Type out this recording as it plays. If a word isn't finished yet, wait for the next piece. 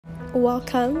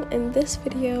Welcome. In this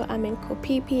video I'm in Koh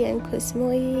Phi Phi and Koh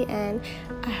Samui, and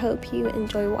I hope you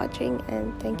enjoy watching,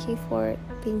 and thank you for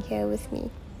being here with me.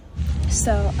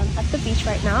 So I'm at the beach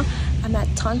right now. I'm at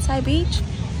Tonsai Beach.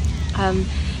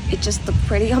 It just looked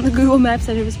pretty on the Google Maps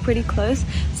and it was pretty close,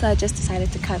 so I just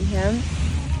decided to come here.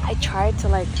 I tried to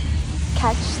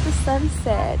catch the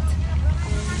sunset.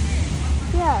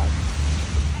 Yeah,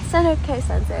 it's an okay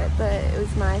sunset, but it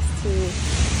was nice to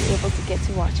be able to get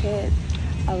to watch it.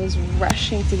 I was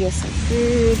rushing to get some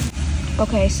food.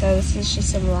 Okay, so this is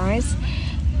just some rice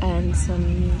and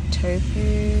some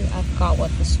tofu. I forgot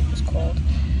what this was called,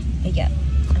 but yeah.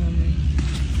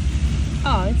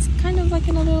 Oh, it's kind of like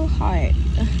in a little heart.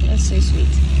 That's so sweet.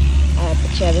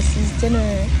 But yeah, this is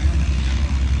dinner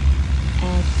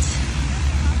at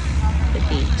the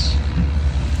beach.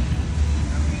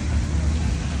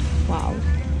 Wow.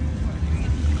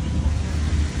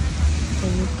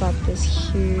 And we've got this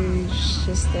huge,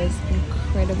 just those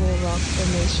incredible rock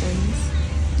formations.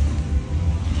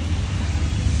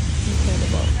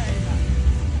 Incredible.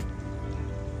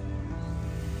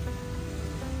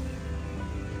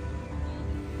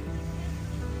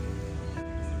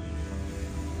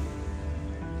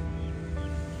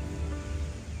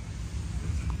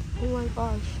 Oh my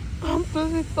gosh, I'm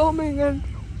busy filming and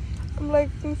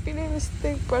I'm feeling this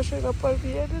thing brushing up on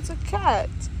me, and it's a cat.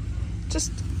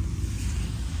 Just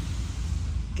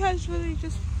casually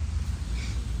just.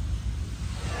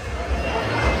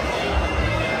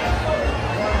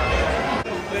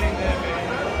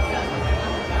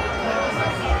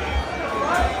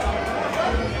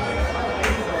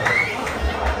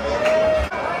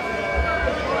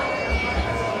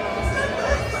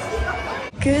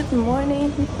 Good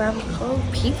morning from Koh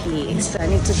Phi Phi. So I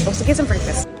need to also get some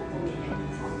breakfast.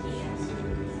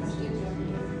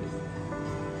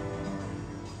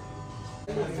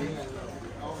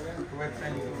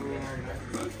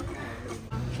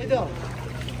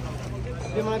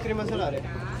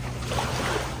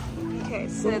 Okay,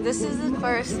 so this is the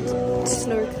first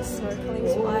snorkeling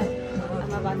spot.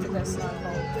 I'm about to go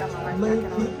snorkel. Got my life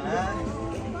jacket on.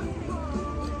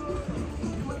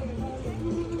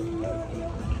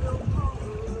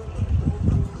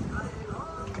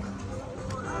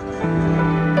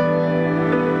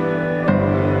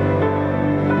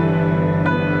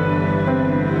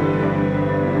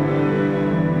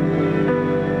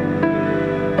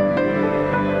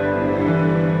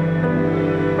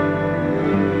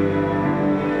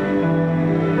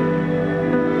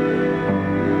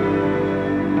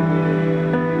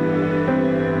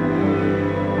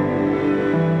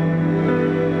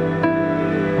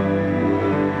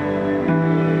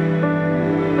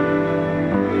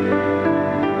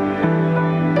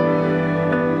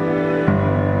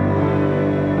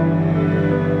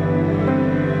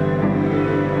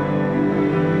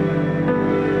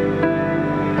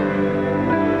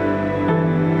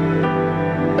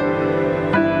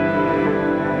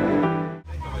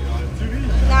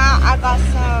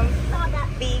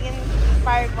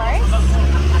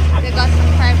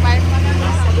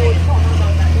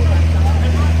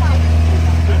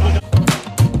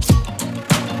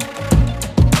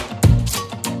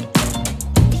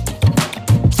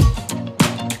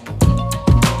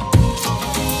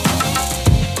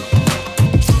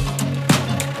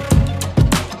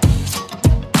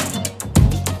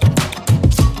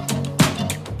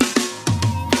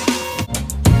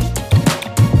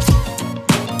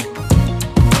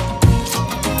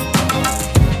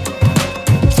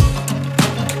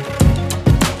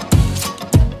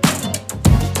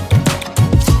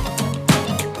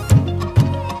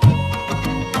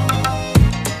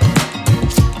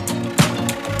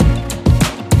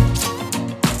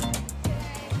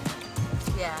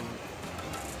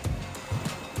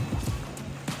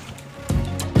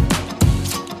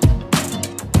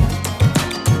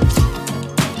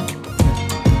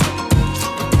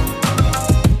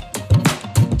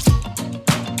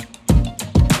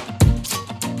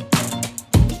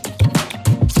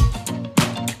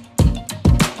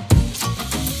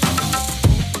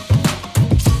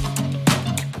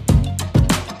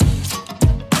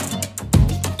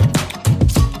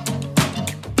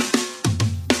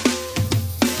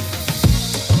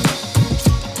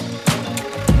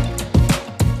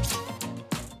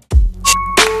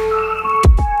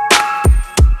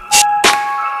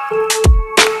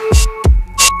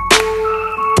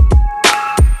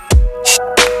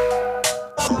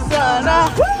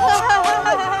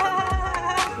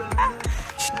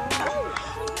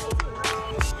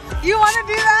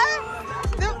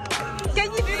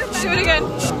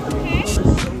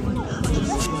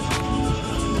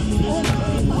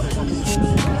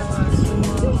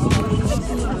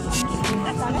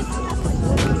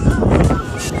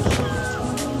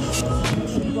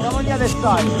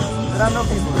 side. There are no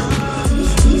people.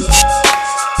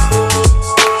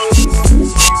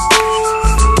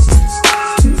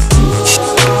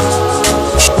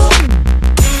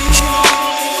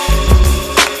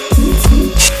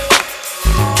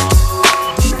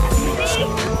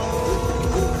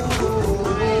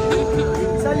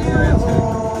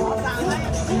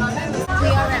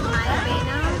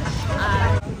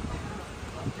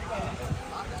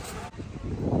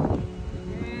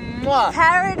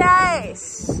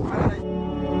 Paradise!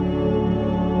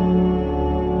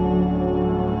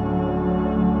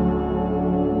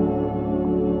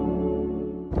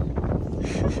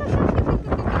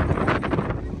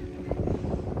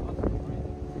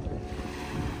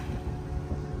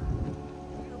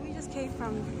 We just came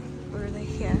from where they're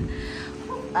here.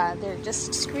 They're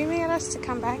just screaming at us to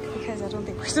come back because I don't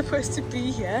think we're supposed to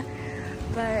be here.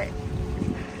 But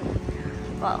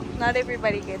well, not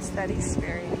everybody gets that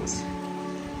experience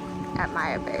at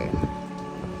Maya Bay.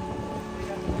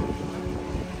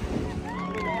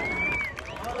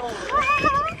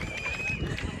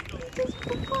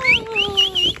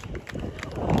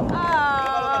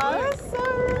 Oh, that's so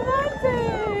romantic.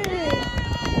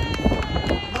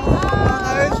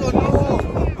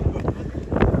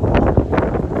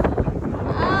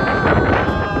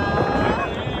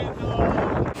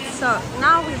 So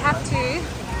now we have to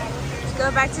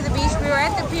go back to the beach. We were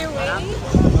at the pier waiting.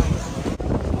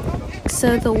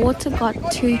 So the water got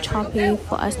too choppy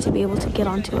for us to be able to get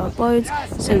onto our boats,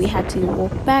 so we had to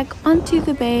walk back onto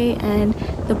the bay, and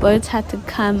the boats had to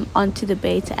come onto the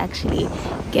bay to actually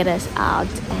get us out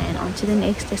and onto the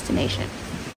next destination.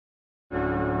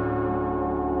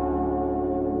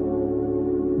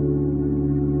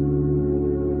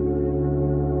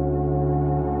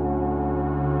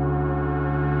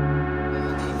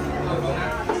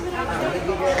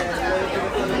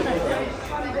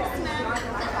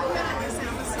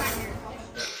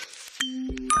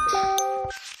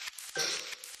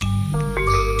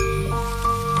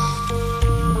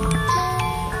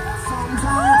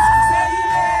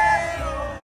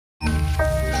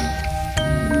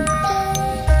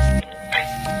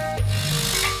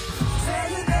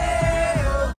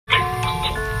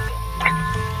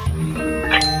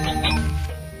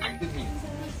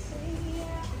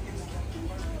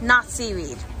 Not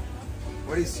seaweed.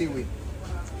 What is seaweed?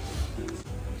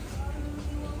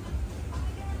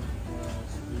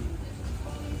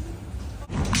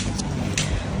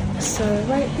 So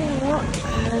right now,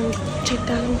 check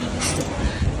down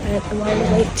and while we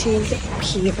wait to the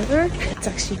pier, it's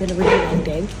actually been a really long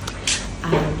day.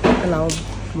 A long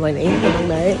morning, a long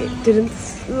night.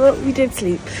 We did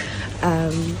sleep,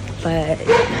 but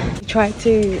we tried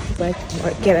to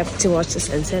get up to watch the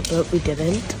sunset, but we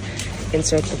didn't.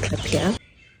 Insert the clip here.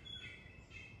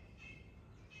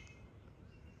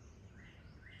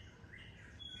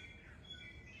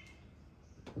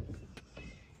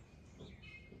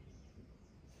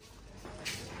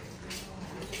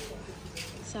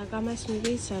 So I got my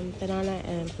smoothie, some banana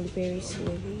and blueberry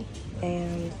smoothie,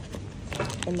 and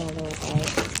another bag.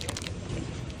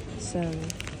 Some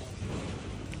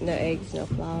no eggs, no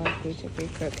flour, gluten-free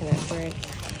coconut bread.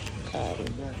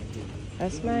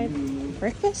 That's my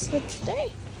breakfast for today.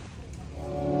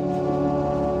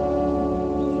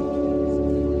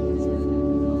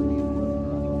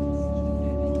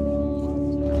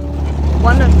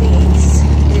 One of these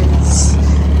is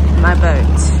my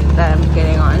boat that I'm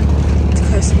getting on to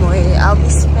Koh Samui. I'll be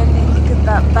spending, look at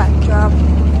that backdrop.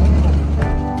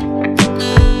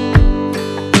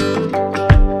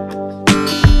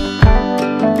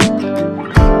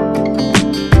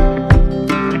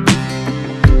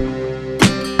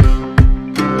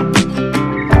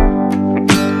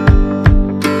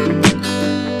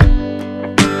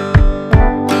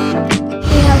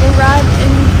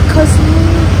 Koh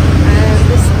Samui, and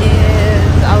this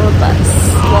is our bus.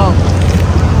 Well,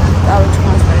 our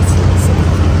transport to the city.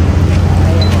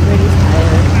 I'm really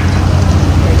tired.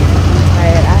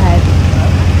 I had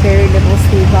very little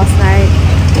sleep last night.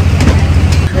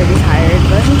 Really tired,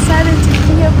 but I'm excited to be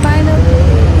here finally.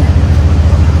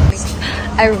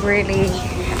 I really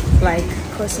like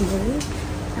Koh Samui.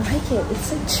 I like it.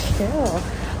 It's so chill.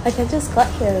 Like I just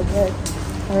got here, but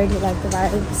I already like the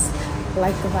vibes.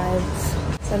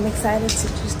 So I'm excited to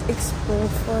just explore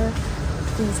for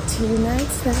these 2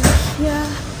 nighs that are here.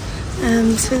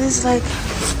 So there's like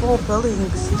small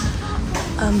buildings.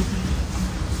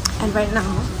 And right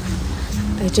now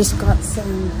they just got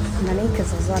some money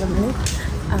because there's a lot of money.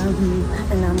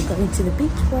 And I'm going to the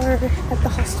beach bar at the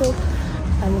hostel.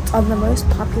 It's on the most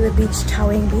popular beach,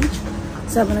 Chowing Beach.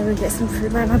 So I'm gonna go get some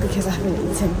food right now because I haven't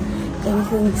eaten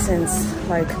anything since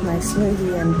like my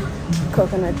smoothie and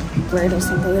coconut bread or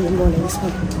something in the morning, so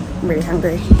I'm really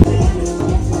hungry.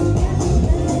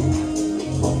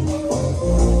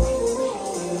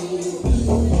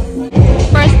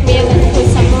 First meal in Koh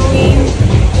Samui.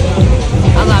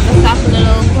 I got myself a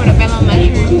little portobello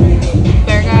mushroom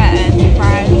burger and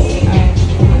fries.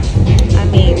 I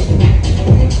mean,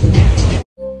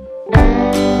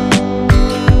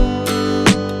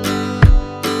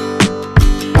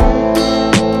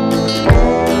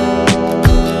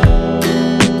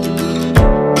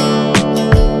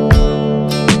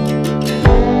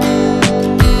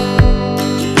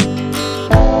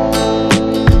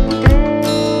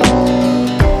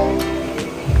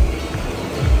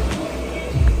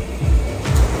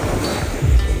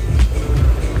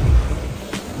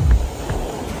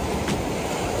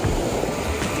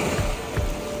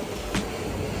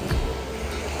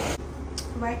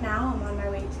 right now I'm on my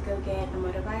way to go get a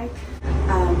motorbike,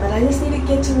 but I just need to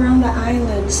get around the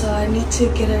island, so I need to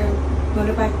get a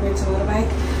motorbike, rent a motorbike.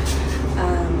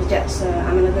 But yeah, so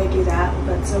I'm gonna go do that.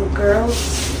 But some girls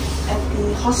at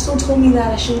the hostel told me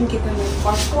that I shouldn't give them my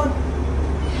passport,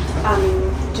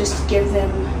 just give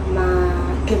them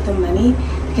money,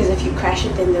 because if you crash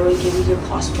it then they will give you your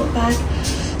passport back.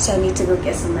 So I need to go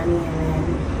get some money and then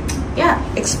yeah,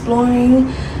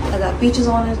 exploring. I got beaches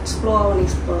I want to explore. I want to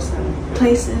explore some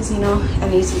places, you know. I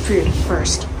need some food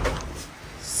first.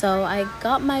 So I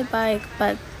got my bike,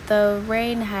 but the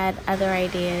rain had other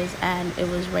ideas and it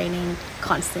was raining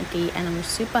constantly and I was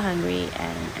super hungry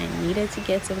and I needed to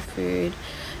get some food.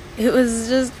 It was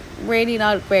just raining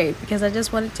out great because I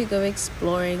just wanted to go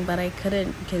exploring, but I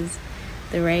couldn't because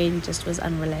the rain just was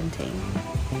unrelenting.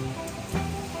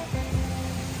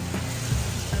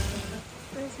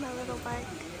 Where's my little bike?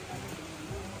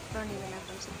 I don't even know if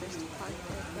I'm supposed to park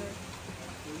there, but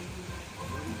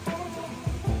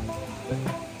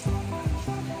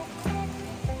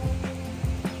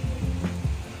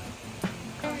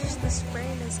gosh, this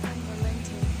rain is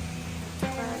unrelenting.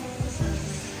 But this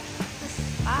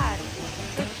is odd.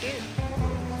 So cute.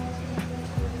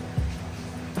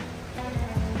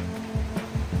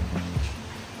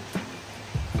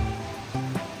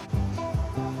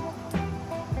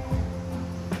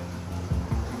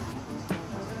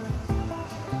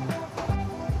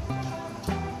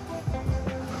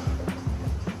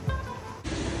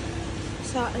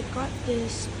 So I got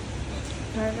this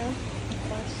burger, of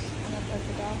course, and a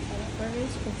burger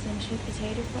burgers with some sweet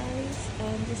potato fries,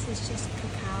 and this is just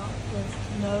cacao with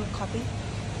no coffee,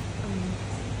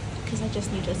 because I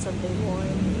just needed something warm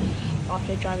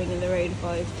after driving in the rain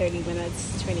for 30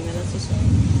 minutes, 20 minutes or so.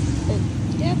 But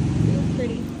yeah, real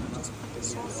pretty. Just put the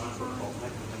sauce on.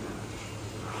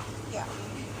 Yeah.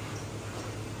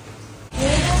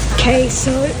 Okay,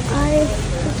 so I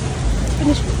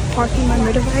finished parking my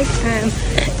motorbike and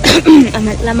I'm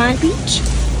at Lamai Beach.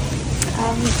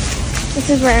 This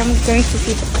is where I'm going to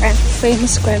see the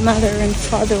famous grandmother and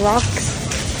father rocks.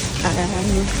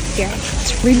 Yeah,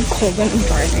 it's really cold when I'm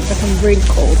driving, but I'm really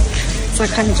cold, so I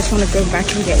kind of just want to go back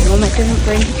and get warm. I didn't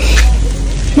bring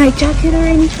my jacket or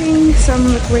anything, so I'm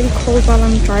like really cold while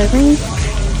I'm driving.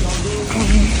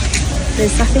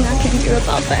 There's nothing I can do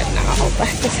about that now, but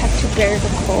I just have to bear the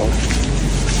cold.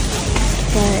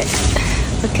 But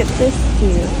look at this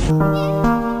view.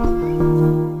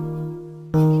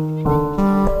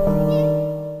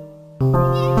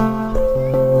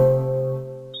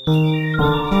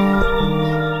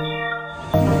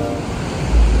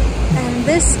 And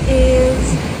this is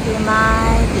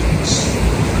Lamai Beach.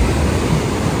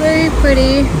 Very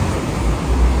pretty.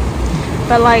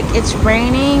 But like it's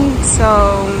raining,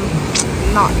 so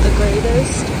not the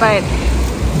greatest. But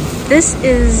this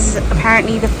is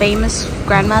apparently the famous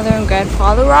grandmother and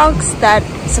grandfather rocks that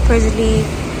supposedly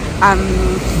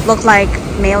look like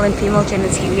male and female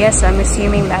genitalia, so I'm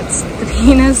assuming that's the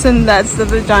penis and that's the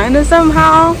vagina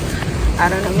somehow. I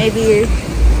don't know, maybe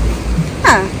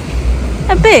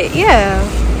a bit, yeah,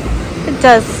 it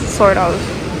does sort of.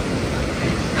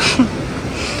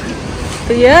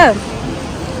 But yeah,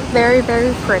 very,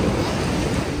 very pretty.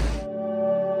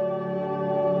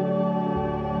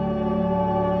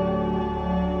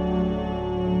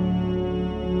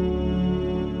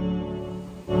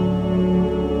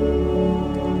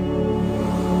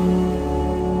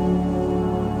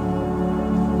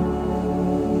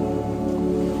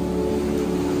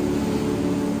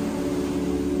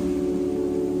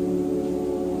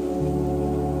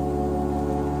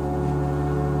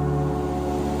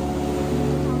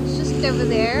 Over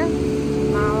there.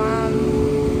 Now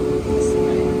this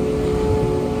way.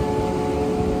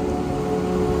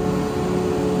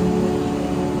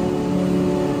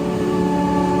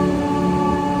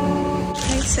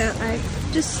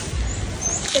 just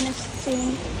finished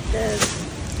seeing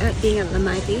being at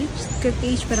my beach. It's a good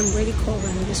beach, but I'm really cold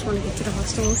and I just want to get to the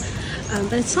hostel.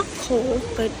 But it's not cold,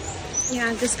 but yeah,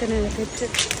 I'm just gonna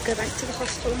go back to the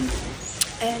hostel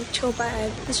and chill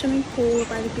by the swimming pool,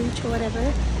 by the beach or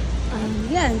whatever.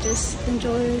 Yeah, and just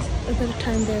enjoy a bit of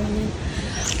time there, and then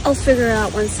I'll figure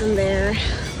out once I'm there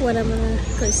what I'm gonna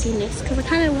go see next, because I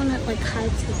kind of want to like hike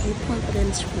to the viewpoint, but then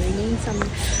it's raining, so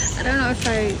I don't know if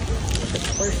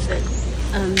it's worth it.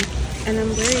 And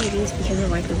I'm wearing these because of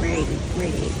like the rain,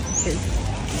 because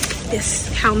this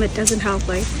helmet doesn't have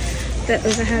like the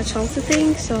overhead shelter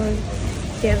thing. So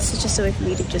yeah, this is just a way for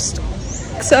me to just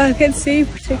so I can see,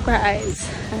 protect my eyes.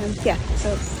 Yeah, so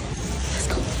let's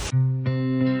go.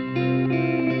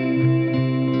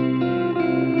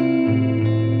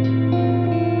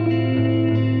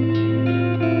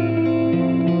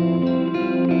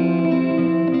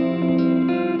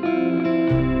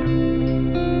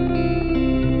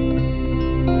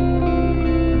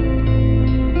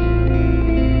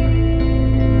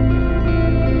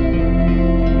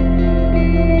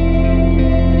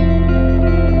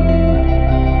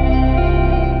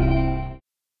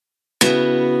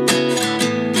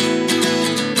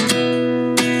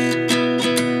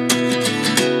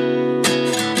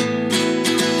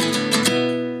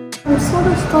 I'm sort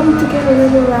of starting to get a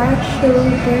little rash, a little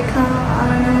breakout, I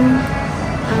don't know,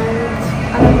 and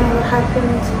I don't know what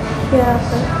happened here,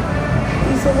 but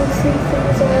these little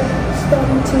things are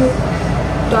starting to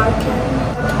darken.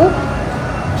 Oh,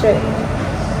 shit,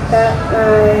 that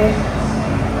my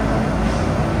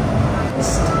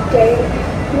just gave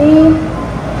me,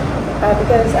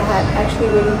 because I had actually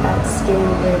really bad skin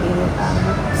already,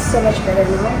 so much better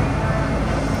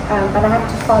now, but I have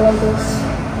to follow this.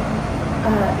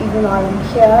 Even while I'm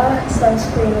here,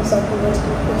 sunscreen is like the most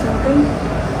important thing.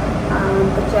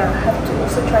 But yeah, I have to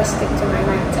also try to stick to my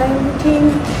nighttime routine.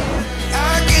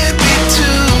 I can't be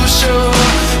too sure,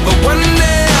 but one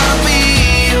day I'll be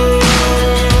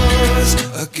yours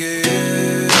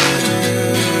again.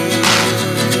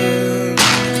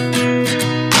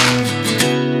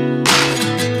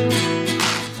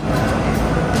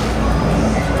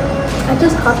 I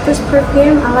just got this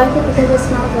perfume. I like it because it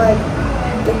smells like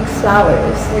big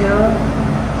flowers, you know.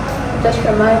 Just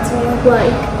reminds me of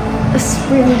like a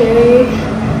spring day,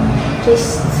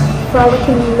 just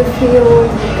frolicking in the field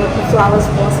with the flowers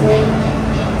blossoming.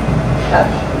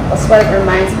 That's what it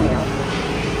reminds me of.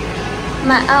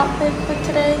 My outfit for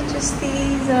today, just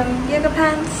these yoga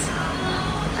pants,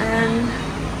 and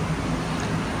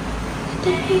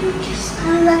just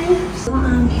my life. So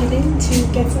I'm heading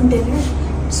to get some dinner.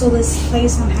 So this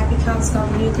place on Happy Cow's got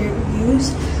really great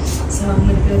reviews, so I'm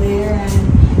gonna go there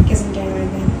and get some dinner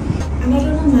again. And I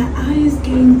don't know, my eye is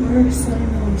getting worse, I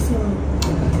don't know, so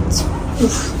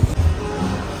oof.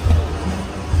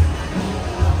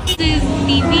 This is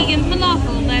the vegan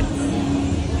falafel that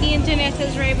the internet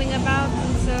is raving about,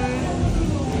 so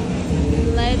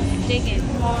let's dig in.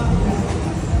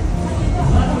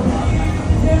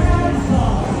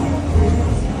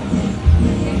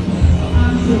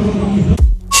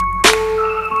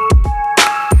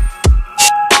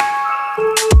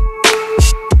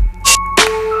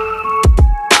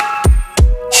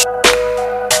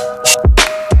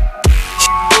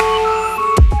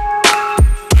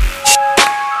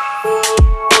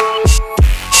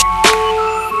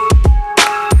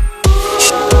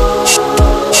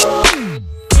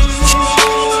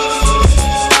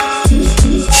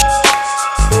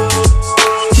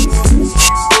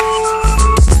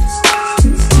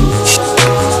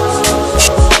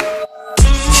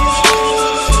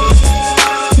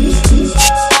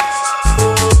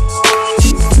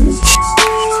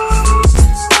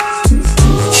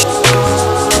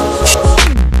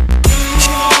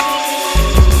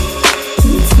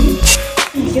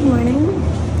 Good morning.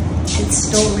 It's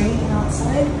still raining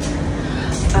outside.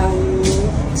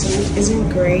 So it isn't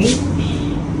great,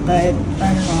 but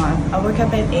I don't know. I woke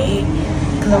up at 8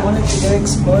 because I wanted to go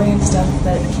exploring and stuff,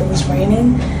 but it was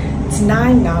raining. It's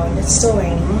 9 now and it's still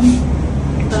raining.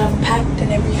 But I've packed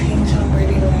and everything, so I'm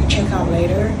ready to like check out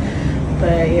later.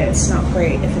 But yeah, it's not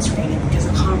great if it's raining because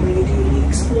I can't really do any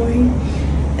exploring.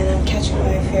 And I'm catching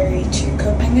my ferry to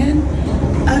Koh Phi Phi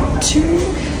at 2.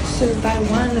 So by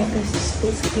 1, like this is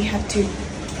basically have to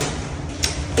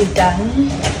be done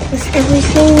with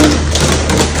everything.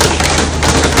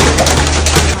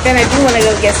 Then I do want to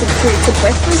go get some food for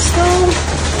breakfast though,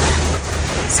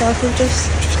 so I can just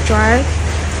drive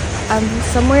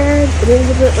somewhere. It is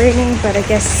a bit raining, but I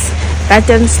guess that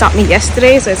didn't stop me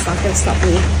yesterday, so it's not gonna stop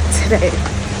me today.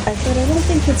 But I don't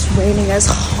think it's raining as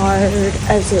hard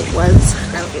as it was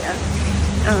earlier.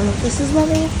 This is my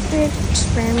outfit.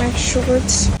 Just wearing my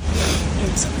shorts.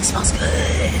 And something smells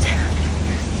good.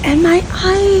 And my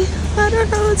eye. I don't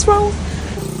know what's wrong.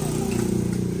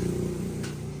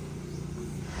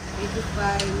 We just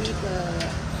buy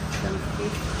some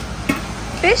fish.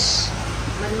 Fish?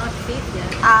 But not fish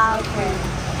yet. Ah, okay.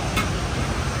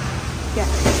 Yeah,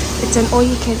 it's an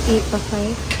all-you-can-eat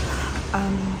buffet.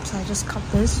 So I just got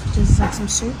this, which is like some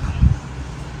soup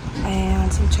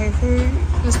and some tofu.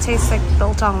 This tastes like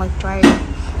biltong, like dried,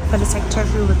 but it's like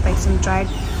tofu with like some dried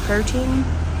protein.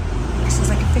 This is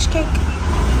like a fish cake.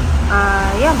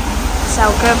 Yeah. So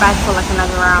I'll go back for like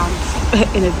another round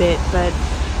in a bit, but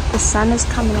the sun is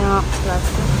coming out, so that's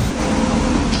good.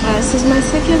 This is my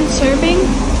second serving.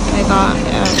 I got I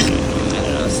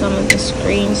don't know, some of this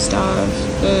green stuff,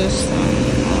 this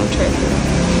more tofu.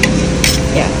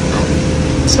 Yeah,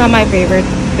 it's not my favorite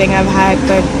thing I've had,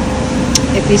 but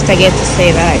at least I get to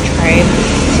say that I tried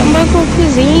some local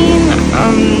cuisine.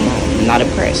 Not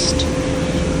impressed,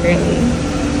 really.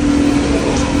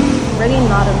 Really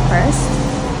not impressed,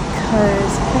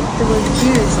 because I think the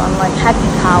reviews on like Happy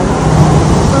Cow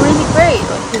were really great.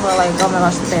 Like people are like, oh my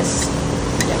gosh, the best,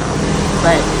 you know.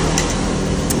 But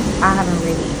I haven't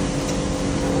really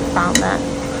found that.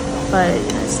 But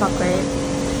you know, it's not great.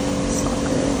 It's not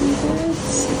good either.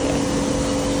 It's okay.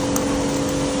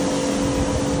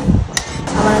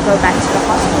 I want to go back to the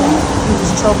hostel and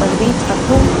just chill by the beach, by the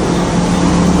pool.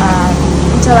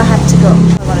 Until I have to go.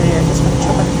 I want to do. I just want to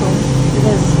chill by the pool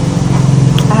because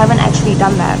I haven't actually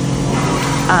done that.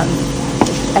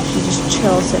 Actually just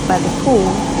chill, sit by the pool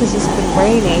because it's been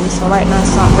raining. So right now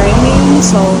it's not raining.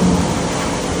 So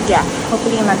yeah,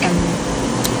 hopefully by the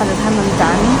time I'm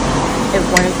done, it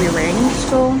won't be raining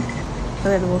still,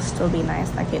 but it will still be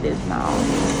nice like it is now.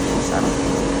 So,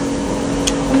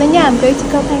 and then yeah, I'm going to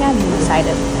Koh Phi Phi. I'm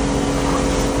excited.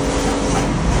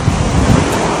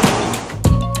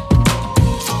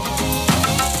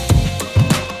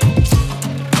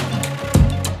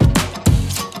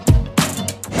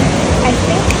 I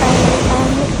think I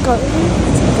am going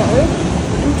to go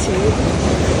into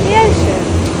the ocean.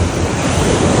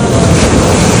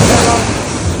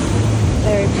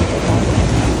 Very pretty down there.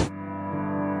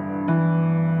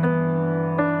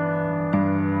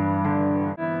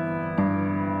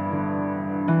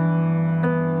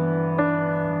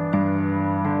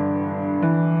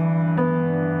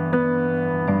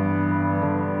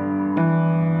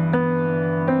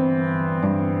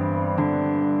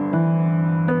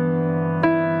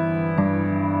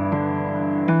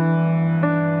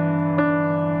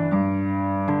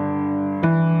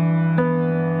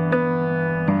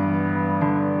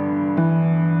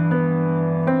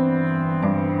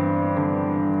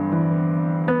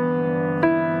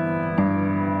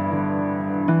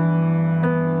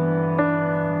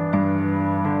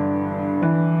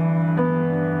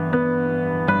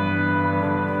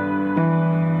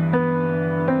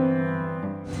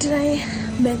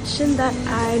 Mentioned that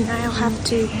I now have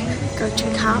to go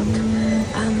check out.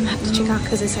 Have to check out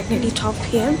because it's like nearly 12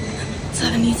 p.m. So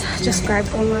I need to just grab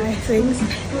all my things.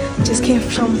 Just came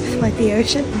from like the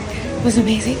ocean. It was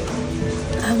amazing.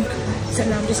 So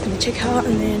now I'm just gonna check out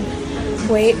and then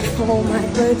wait for my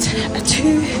boat at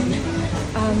 2.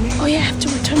 Oh yeah, I have to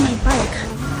return my bike.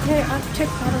 Okay, I've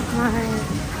checked out of my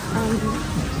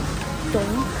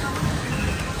dorm.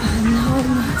 Now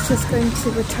I'm just going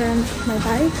to return my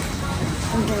bike.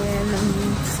 And then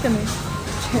I'm just gonna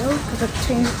chill because I've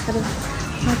changed kind of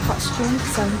my costume.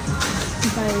 So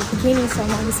my bikini, so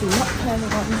I'm obviously not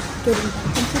planning on getting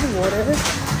into the water.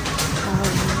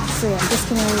 So yeah, I'm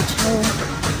just gonna chill,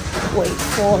 wait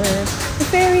for the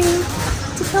ferry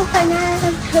to Koh Phi Phi.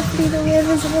 Hopefully the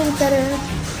weather's a little better,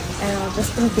 and I'm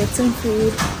just gonna get some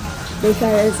food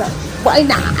because why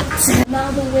not?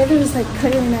 Now the weather is like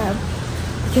clearing up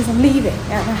because I'm leaving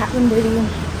and I haven't really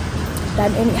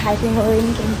done any hiking or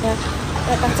anything, but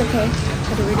that's okay. I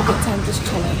had a really good time just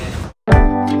chilling.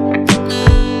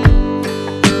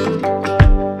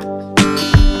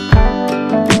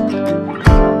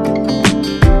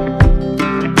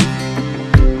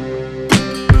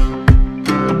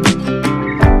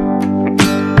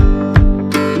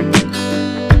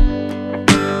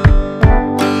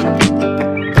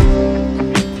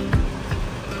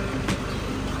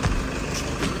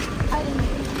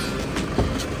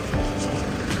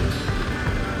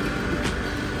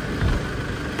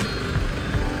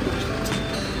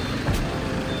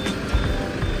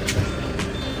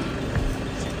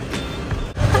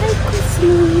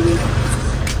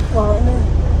 Well,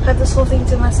 I had this whole thing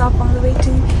to myself on the way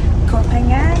to Koh Phi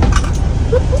Phi.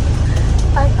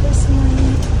 Bye, Koh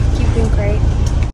Samui. Keep doing great.